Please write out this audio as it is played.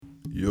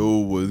Yo,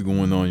 what's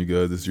going on, you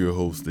guys? It's your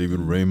host,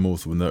 David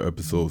Ramos, with another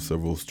episode of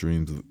Several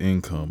Streams of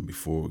Income.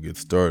 Before we get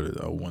started,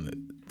 I want to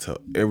tell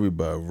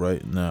everybody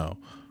right now,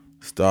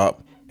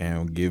 stop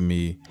and give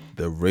me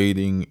the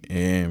rating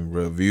and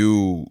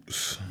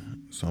reviews.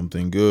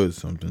 Something good,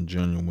 something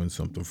genuine,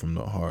 something from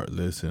the heart.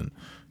 Listen,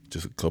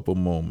 just a couple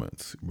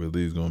moments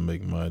really is going to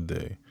make my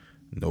day.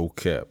 No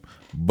cap.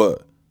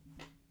 But,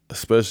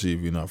 especially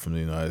if you're not from the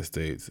United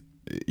States,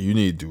 you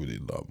need to do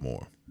it a lot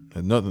more. It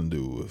has nothing to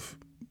do with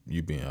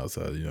you being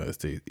outside of the United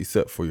States,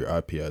 except for your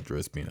IP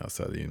address being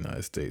outside of the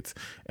United States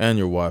and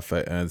your Wi-Fi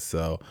and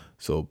cell.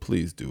 So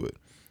please do it.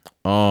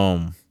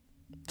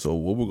 So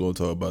what we're gonna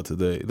talk about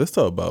today? Let's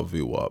talk about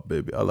VWAP,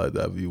 baby. I like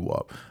that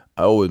VWAP.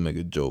 I always make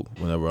a joke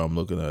whenever I'm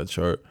looking at a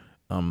chart.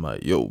 I'm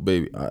like, yo,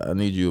 baby, I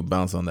need you to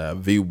bounce on that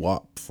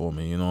VWAP for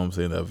me. You know what I'm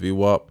saying? That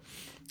VWAP.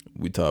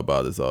 We talk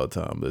about this all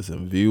the time.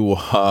 Listen,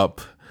 VWAP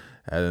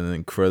had an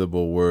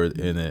incredible word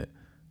in it,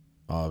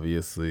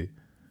 obviously,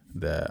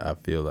 that I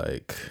feel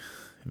like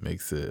it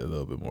makes it a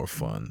little bit more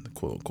fun,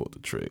 quote unquote, to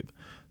trade.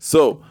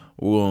 So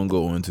we're gonna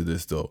go into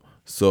this though.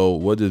 So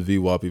what does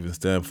VWAP even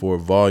stand for?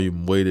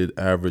 Volume weighted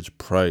average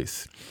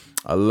price.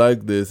 I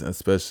like this,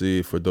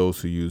 especially for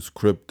those who use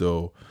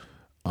crypto,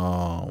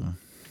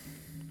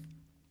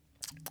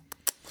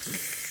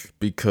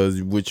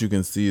 because what you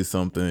can see is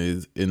something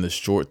is in the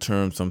short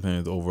term, something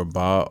is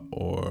overbought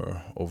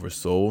or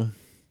oversold,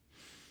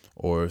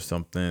 or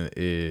something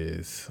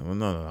is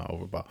not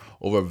overbought,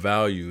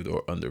 overvalued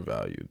or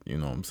undervalued. You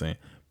know what I'm saying?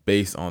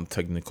 Based on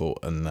technical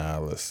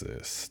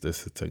analysis.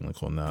 This is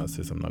technical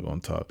analysis. I'm not going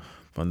to talk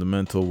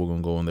fundamental. We're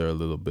going to go in there a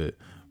little bit,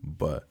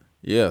 but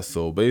yeah.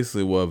 So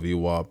basically, what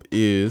VWAP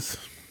is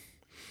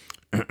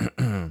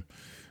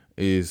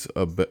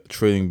a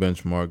trading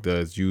benchmark that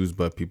is used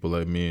by people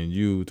like me and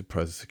you to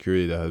price a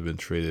security that has been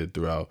traded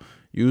throughout,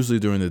 usually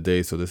during the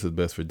day. So this is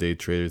best for day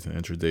traders and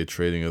intraday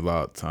trading. A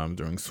lot of time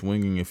during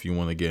swinging, if you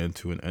want to get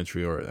into an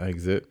entry or an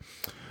exit.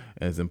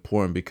 And it's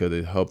important because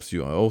it helps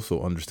you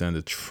also understand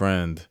the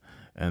trend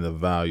and the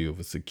value of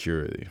a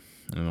security.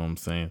 You know what I'm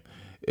saying?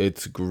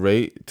 It's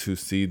great to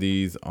see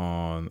these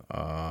on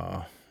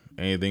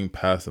anything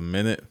past a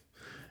minute.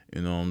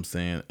 You know what I'm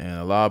saying? And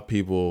a lot of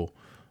people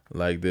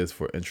like this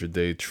for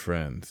intraday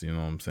trends. You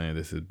know what I'm saying?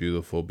 This is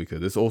beautiful because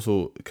this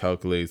also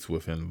calculates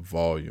within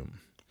volume.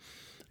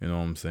 You know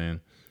what I'm saying?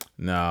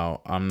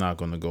 Now, I'm not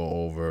going to go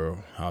over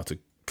how to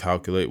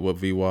calculate what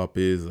VWAP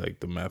is, like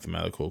the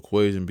mathematical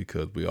equation,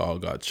 because we all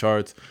got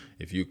charts.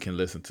 If you can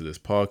listen to this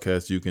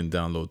podcast, you can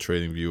download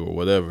TradingView or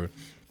whatever,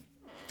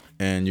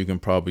 and you can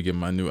probably get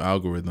my new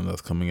algorithm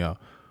that's coming out.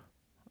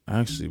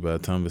 Actually, by the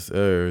time this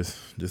airs,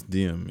 just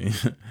DM me,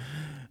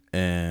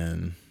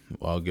 and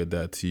I'll get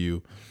that to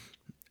you.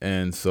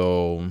 And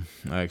so,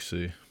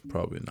 actually,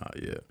 probably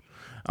not yet.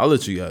 I'll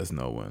let you guys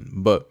know when.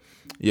 But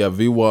yeah,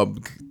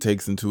 VWAP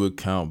takes into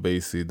account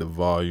basically the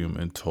volume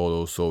in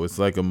total. So it's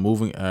like a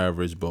moving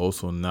average, but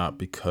also not,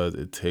 because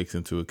it takes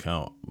into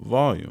account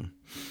volume.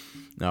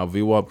 Now,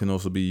 VWAP can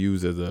also be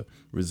used as a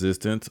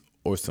resistance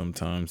or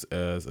sometimes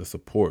as a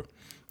support,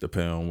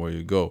 depending on where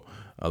you go.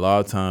 A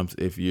lot of times,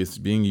 if it's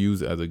being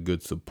used as a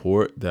good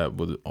support, that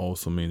would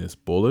also mean it's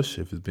bullish.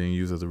 If it's being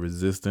used as a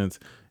resistance,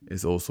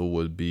 it also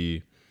would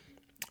be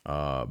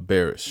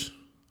bearish.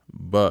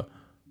 But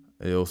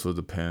it also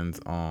depends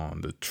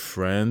on the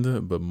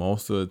trend. But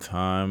most of the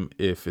time,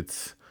 if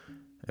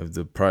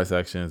the price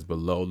action is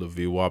below the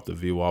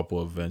VWAP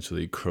will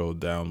eventually curl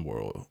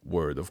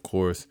downward, of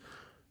course,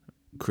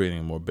 creating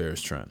a more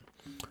bearish trend.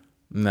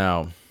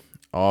 Now,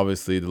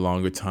 obviously, the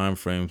longer time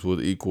frames would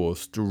equal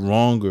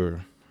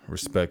stronger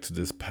respect to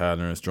this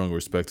pattern, stronger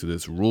respect to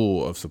this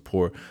rule of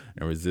support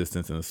and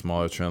resistance, and the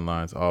smaller trend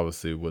lines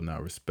obviously would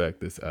not respect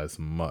this as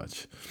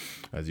much,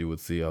 as you would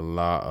see a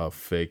lot of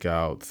fake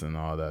outs and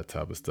all that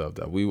type of stuff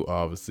that we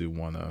obviously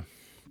want to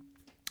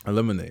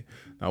eliminate.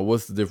 Now,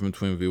 what's the difference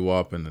between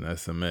VWAP and an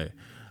SMA?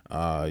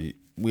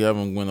 We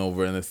haven't went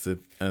over an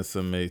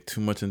SMA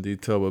too much in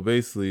detail, but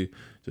basically,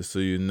 just so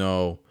you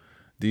know,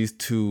 these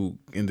two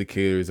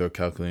indicators are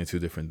calculating two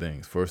different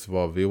things. First of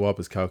all, VWAP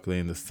is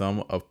calculating the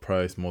sum of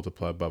price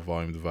multiplied by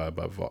volume divided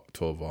by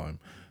total volume.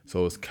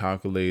 So it's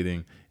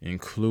calculating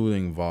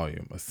including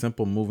volume. A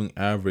simple moving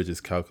average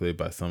is calculated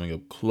by summing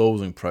up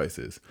closing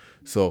prices.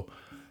 So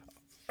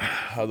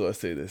how do I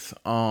say this?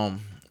 In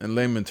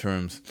layman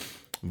terms,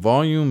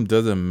 volume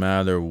doesn't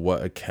matter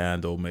what a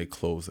candle may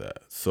close at.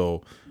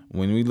 So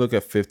when we look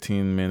at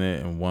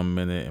 15-minute and 1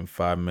 minute and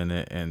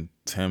 5-minute and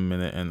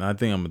 10-minute, and I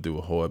think I'm gonna do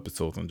a whole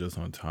episode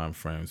on time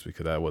frames,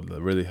 because that would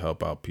really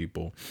help out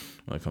people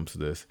when it comes to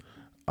this.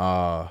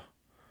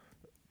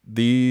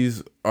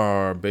 These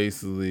are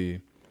basically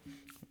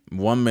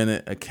 1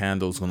 minute a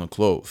candle is gonna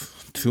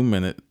close, 2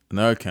 minute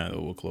another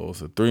candle will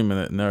close, a 3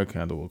 minute another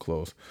candle will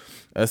close.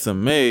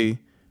 SMA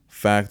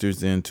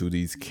factors into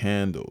these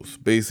candles,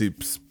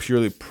 basically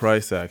purely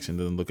price action,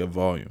 doesn't look at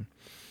volume.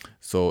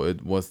 So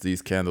what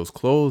these candles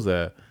close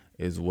at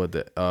is what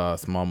the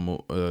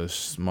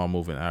small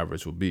moving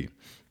average will be.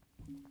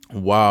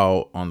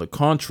 While on the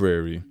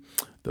contrary,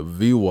 the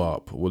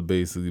VWAP would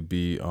basically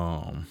be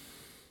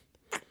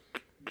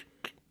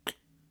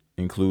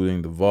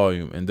including the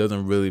volume. It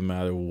doesn't really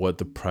matter what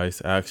the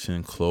price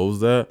action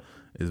closed at,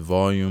 is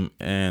volume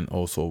and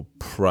also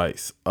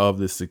price of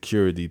the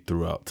security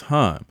throughout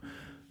time.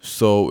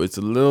 So it's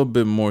a little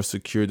bit more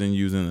secure than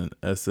using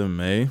an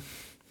SMA.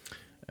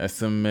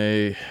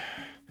 SMA,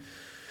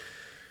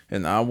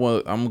 and I'm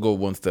gonna go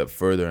one step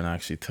further and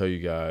actually tell you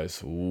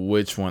guys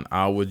which one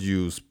I would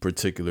use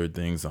particular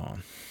things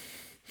on.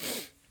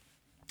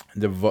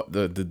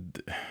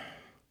 The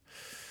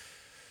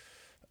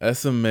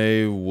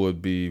SMA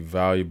would be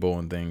valuable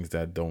in things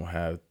that don't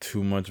have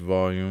too much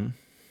volume.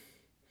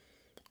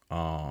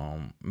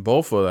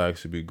 Both will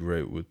actually be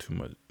great with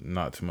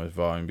not too much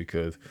volume,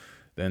 because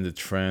then the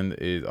trend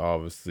is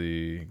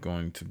obviously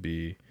going to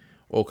be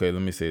okay.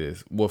 Let me say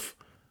this: with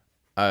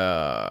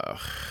a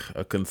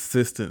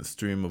consistent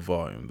stream of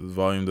volume, the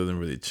volume doesn't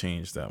really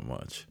change that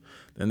much.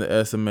 Then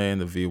the SMA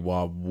and the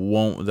VWAP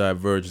won't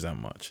diverge that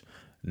much.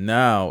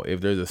 Now,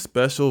 if there's a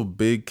special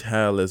big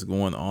catalyst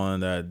going on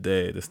that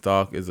day, the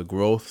stock is a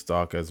growth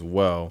stock as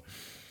well,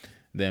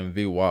 then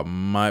VWAP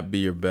might be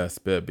your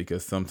best bet,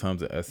 because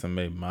sometimes the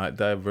SMA might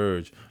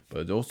diverge,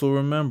 but also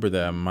remember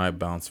that it might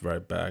bounce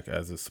right back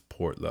as a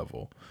support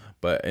level.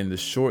 But in the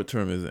short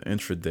term, as an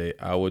intraday,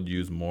 I would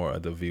use more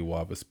of the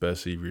VWAP,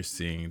 especially if you're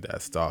seeing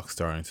that stock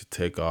starting to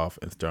take off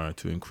and starting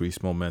to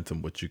increase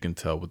momentum, which you can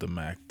tell with the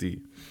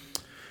MACD.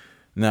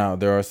 Now,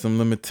 there are some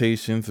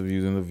limitations of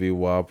using the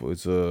VWAP.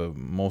 It's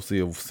mostly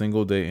a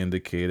single day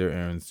indicator,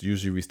 and it's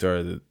usually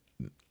restarted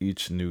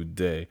each new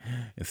day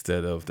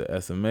instead of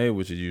the SMA,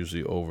 which is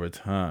usually over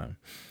time.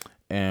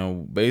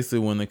 And basically,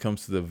 when it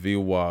comes to the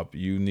VWAP,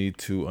 you need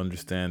to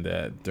understand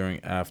that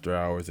during after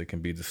hours, it can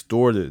be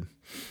distorted.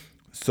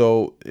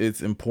 So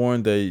it's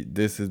important that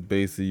this is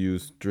basically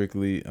used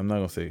strictly. I'm not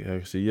gonna say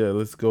actually, yeah,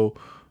 let's go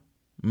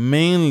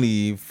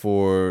mainly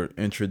for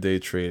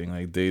intraday trading,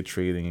 like day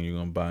trading, and you're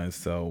gonna buy and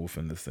sell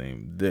within the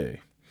same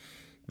day.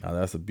 Now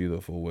that's a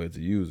beautiful way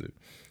to use it.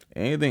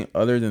 Anything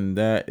other than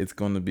that, it's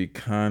gonna be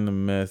kind of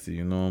messy.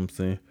 You know what I'm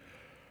saying?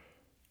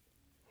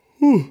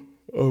 Whew.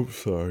 I'm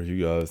sorry,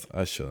 you guys.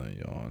 I shouldn't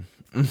yawn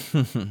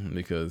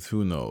because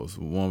who knows?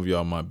 One of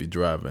y'all might be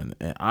driving,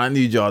 and I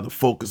need y'all to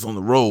focus on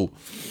the road.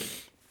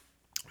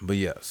 But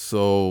yeah,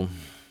 so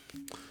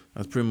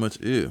that's pretty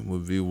much it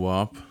with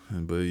VWAP.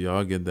 But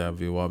y'all get that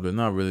VWAP. There's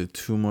not really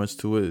too much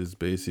to it. It's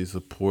basically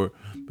support,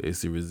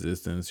 basically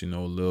resistance. You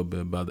know a little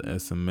bit about the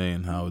SMA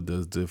and how it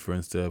does differ.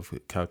 Instead of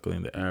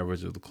calculating the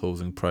average of the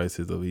closing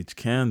prices of each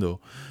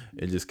candle,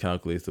 it just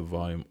calculates the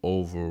volume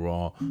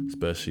overall,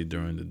 especially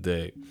during the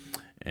day.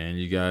 And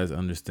you guys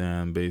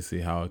understand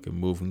basically how it can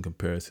move in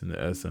comparison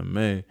to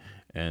SMA,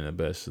 and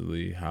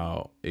especially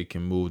how it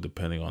can move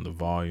depending on the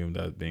volume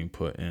that's being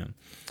put in.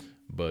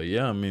 But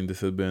yeah, I mean, this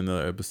has been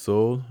another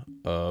episode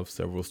of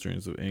Several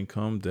Streams of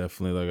Income.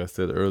 Definitely, like I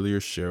said earlier,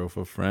 share with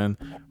a friend,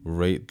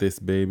 rate this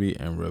baby,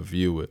 and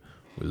review it.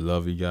 We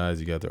love you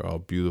guys. You guys are all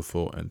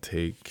beautiful, and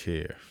take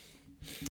care.